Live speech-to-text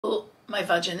Will my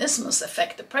vaginismus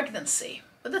affect the pregnancy?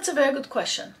 But that's a very good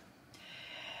question.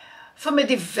 From a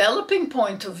developing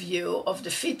point of view of the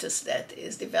fetus, that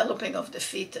is, developing of the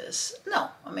fetus, no.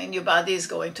 I mean, your body is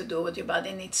going to do what your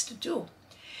body needs to do.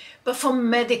 But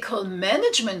from medical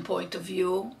management point of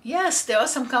view, yes, there are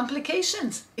some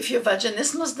complications. If your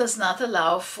vaginismus does not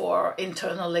allow for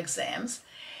internal exams,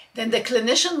 then the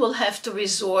clinician will have to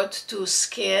resort to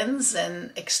scans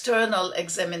and external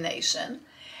examination.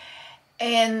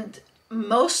 And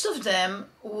most of them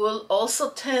will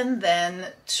also tend then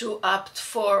to opt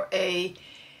for a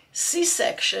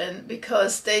C-section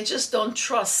because they just don't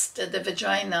trust that the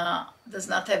vagina does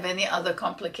not have any other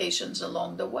complications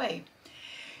along the way.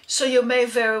 So you may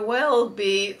very well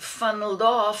be funneled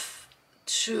off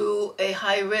to a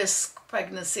high-risk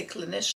pregnancy clinician.